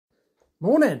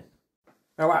Morning.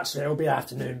 Oh, actually, it'll be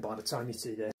afternoon by the time you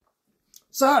see this.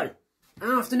 So,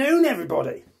 afternoon,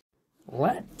 everybody.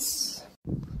 Let's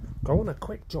go on a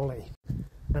quick jolly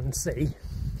and see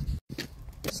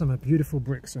some of beautiful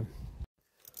Brixham,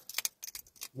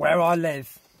 where I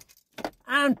live,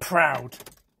 and proud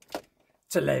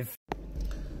to live.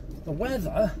 The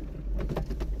weather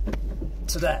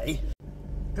today,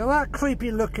 look at that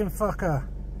creepy looking fucker,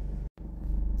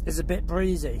 is a bit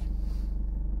breezy.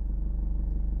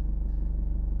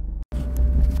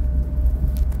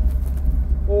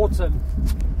 Autumn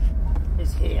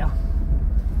is here,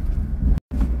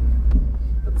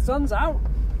 but the sun's out.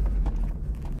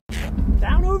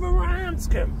 Down over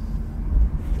Ranscombe.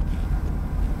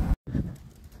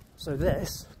 So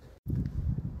this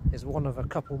is one of a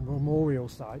couple memorial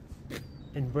sites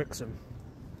in Brixham.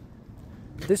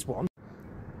 This one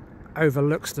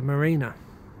overlooks the marina.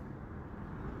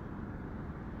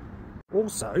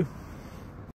 Also,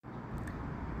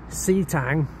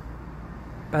 Seatang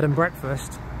bed and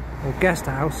breakfast or guest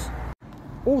house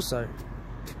also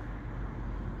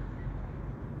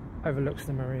overlooks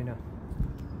the marina.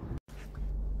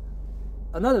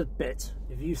 Another bit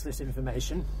of useless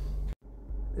information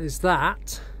is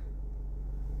that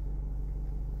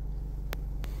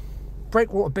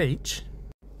Breakwater Beach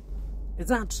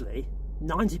is actually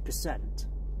 90%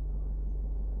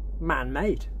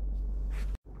 man-made.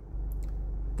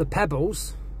 The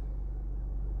pebbles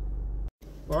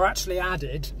were actually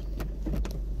added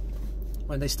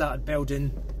when they started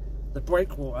building the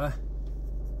breakwater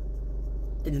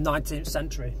in the 19th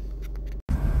century.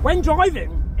 When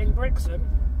driving in Brixham,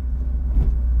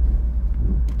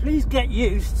 please get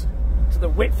used to the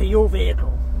width of your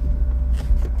vehicle,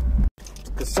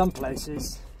 because some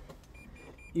places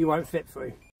you won't fit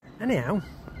through. Anyhow,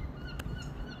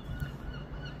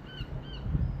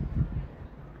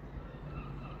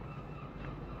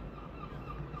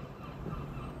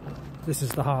 this is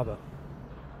the harbour.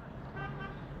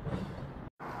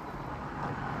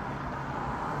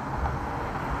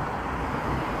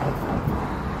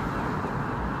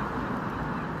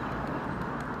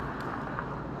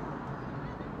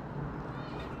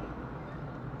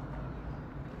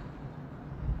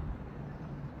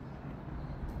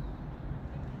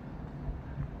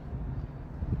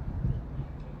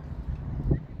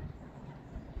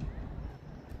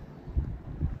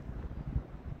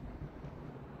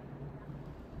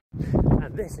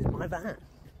 And this is my van.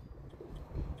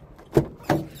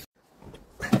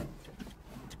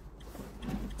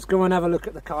 Let's go and have a look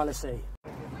at the Kyla Sea.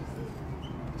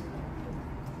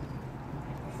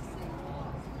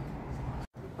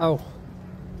 Oh,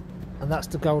 and that's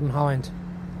the Golden Hind.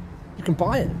 You can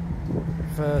buy it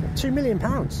for £2 million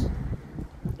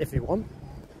if you want.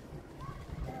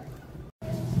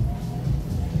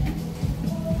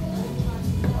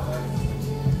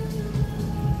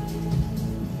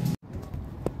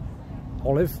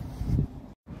 Olive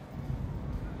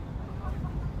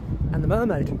and the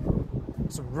mermaid.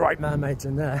 Some right mermaids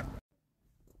in there.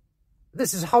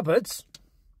 This is Hubbard's,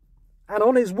 and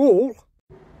on his wall,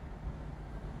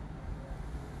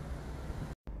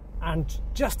 and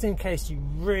just in case you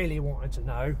really wanted to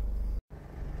know,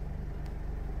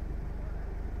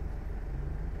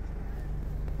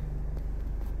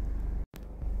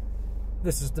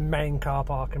 this is the main car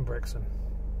park in Brixham.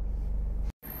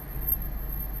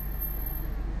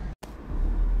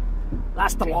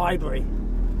 That's the library.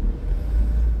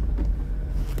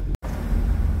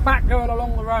 Back going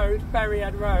along the road,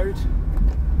 Berryhead Road.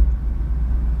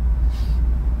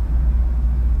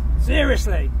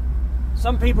 Seriously,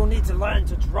 some people need to learn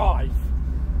to drive.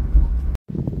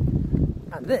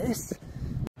 And this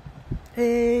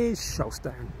is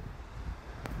Shulstown.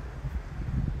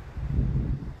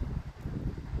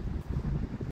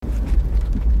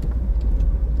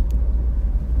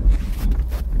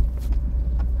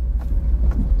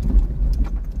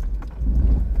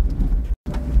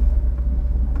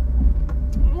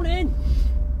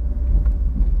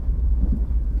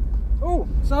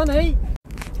 Sunny.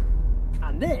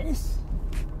 And this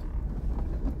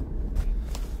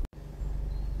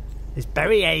is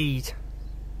Berryhead.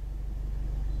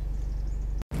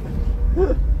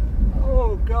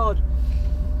 Oh God.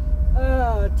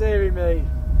 Ah, dearie me.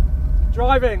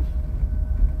 Driving.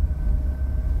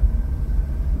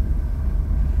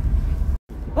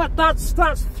 That's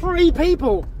 3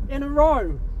 people in a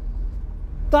row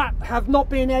that have not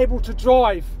been able to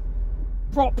drive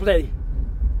properly.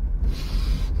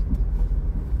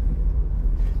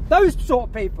 Those sort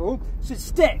of people should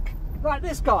stick, like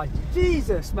this guy.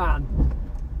 Jesus, man.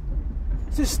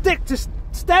 Should stick to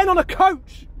staying on a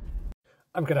coach.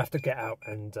 I'm gonna have to get out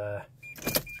and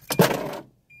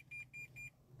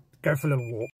go for a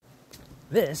little walk.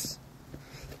 This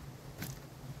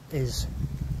is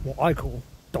what I call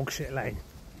dog shit lane.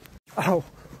 Oh,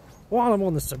 while I'm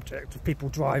on the subject of people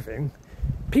driving,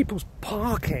 people's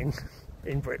parking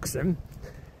in Brixham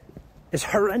is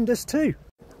horrendous too.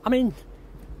 I mean,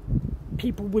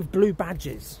 people with blue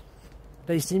badges,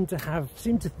 they seem to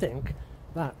think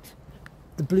that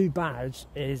the blue badge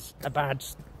is a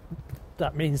badge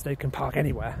that means they can park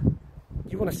anywhere.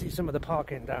 You want to see some of the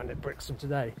parking down at Brixham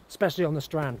today, especially on the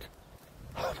Strand.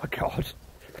 Oh my God,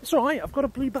 it's all right, I've got a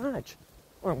blue badge.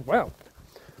 Oh, well,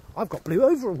 I've got blue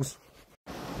overalls.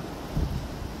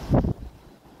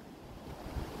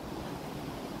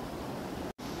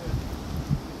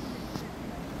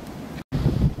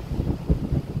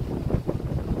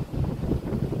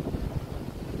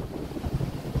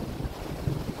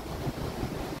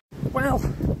 Well,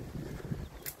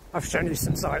 I've shown you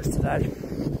some sights today.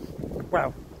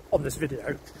 Well, on this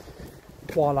video,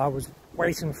 while I was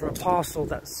waiting for a parcel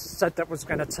that said that was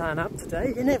going to turn up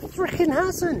today, and it frickin'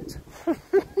 hasn't.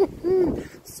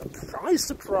 Surprise,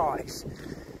 surprise.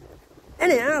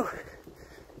 Anyhow,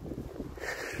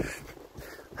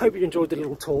 hope you enjoyed the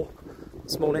little tour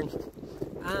this morning,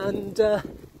 and I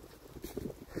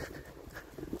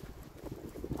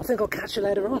think I'll catch you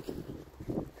later on.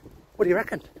 What do you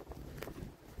reckon?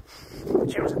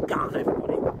 Cheers and gone,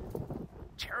 everybody.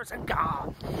 Cheers and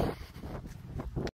gone.